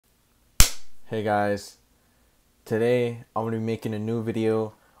Hey guys, today I'm going to be making a new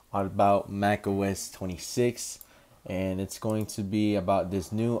video about macOS 26, and it's going to be about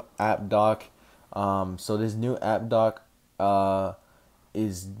this new app dock. So this new app dock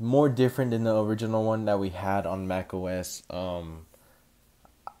is more different than the original one that we had on macOS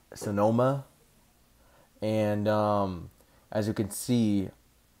Sonoma. And as you can see,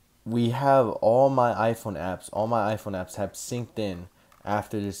 we have all my iPhone apps have synced in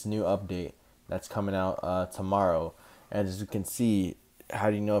after this new update that's coming out tomorrow. And as you can see, how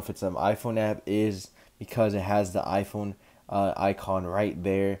do you know if it's an iPhone app? Is because it has the iPhone icon right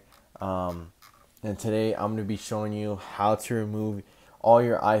there. And today I'm going to be showing you how to remove all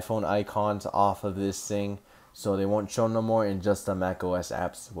your iPhone icons off of this thing so they won't show no more, and just the macOS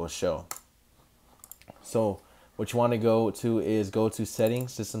apps will show. So what you want to go to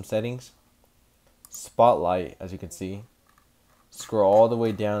settings, system settings, spotlight. As you can see, scroll all the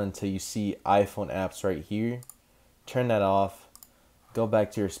way down until you see iPhone apps right here. Turn that off, go back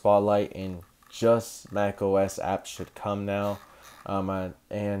to your spotlight, and just macOS apps should come now.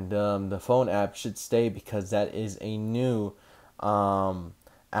 The phone app should stay because that is a new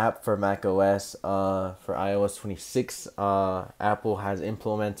app for macOS. For iOS 26, Apple has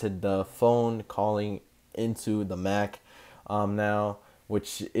implemented the phone calling into the Mac now,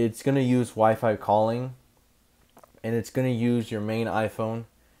 which it's gonna use Wi-Fi calling, and it's gonna use your main iPhone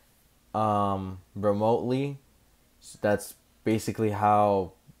remotely. So that's basically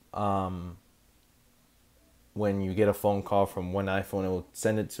how when you get a phone call from one iPhone, it will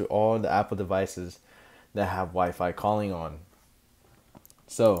send it to all the Apple devices that have Wi-Fi calling on.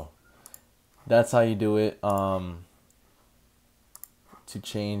 So that's how you do it to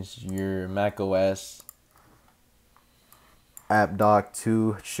change your macOS app dock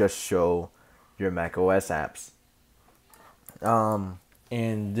to just show your macOS apps.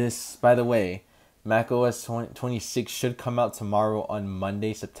 And this, by the way, macOS 26 should come out tomorrow on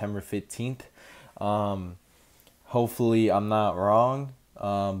Monday, September 15th. Hopefully I'm not wrong.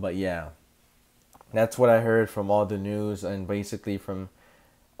 But yeah, that's what I heard from all the news, and basically from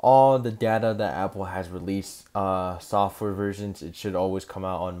all the data that Apple has released, software versions. It should always come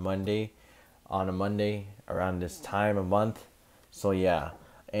out on a Monday around this time of month. So yeah.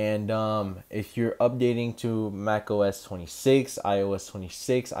 And if you're updating to macOS 26, iOS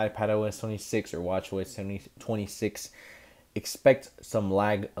 26, iPadOS 26, or watchOS 26, expect some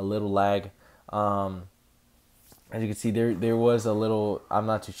lag, a little lag. As you can see, there was a little, I'm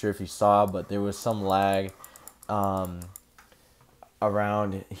not too sure if you saw, but there was some lag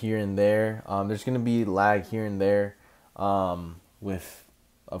around here and there. There's going to be lag here and there with,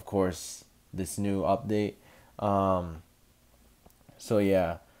 of course, this new update. So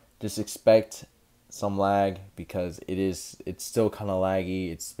yeah, just expect some lag because it's still kind of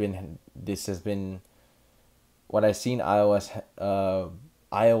laggy. This has been what I've seen. iOS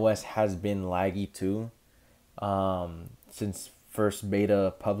has been laggy too since first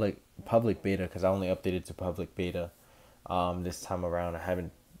beta, public beta, because I only updated to public beta this time around. I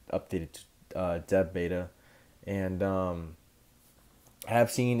haven't updated to dev beta, and I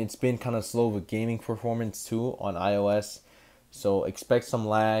have seen it's been kind of slow with gaming performance too on iOS. So expect some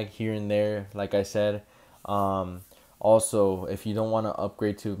lag here and there, like I said. Also, if you don't want to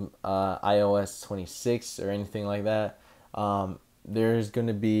upgrade to iOS 26 or anything like that, there's going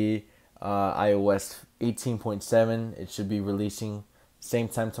to be iOS 18.7. It should be releasing same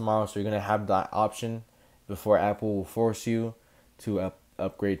time tomorrow, so you're going to have that option before Apple will force you to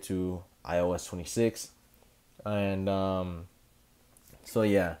upgrade to iOS 26. And so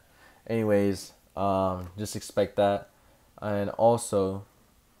yeah, anyways, just expect that. And also,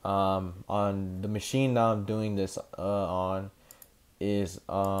 on the machine that I'm doing this on is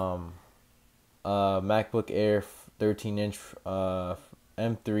MacBook Air 13-inch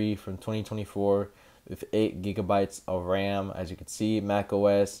M3 from 2024 with 8 gigabytes of RAM. As you can see,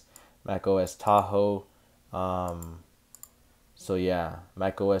 macOS Tahoe. So yeah,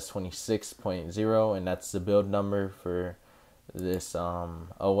 macOS 26.0, and that's the build number for this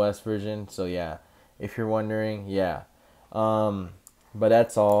OS version. So yeah, if you're wondering, yeah. But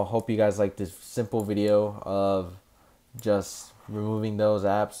that's all. Hope you guys like this simple video of just removing those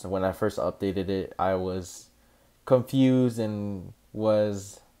apps. When I first updated it, I was confused and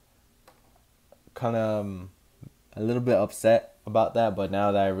was kind of a little bit upset about that. But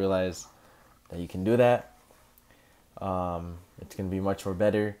now that I realize that you can do that, it's gonna be much more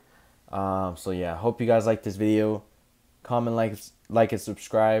better. So yeah, hope you guys like this video. Comment, like and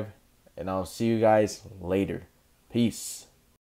subscribe, and I'll see you guys later. Peace.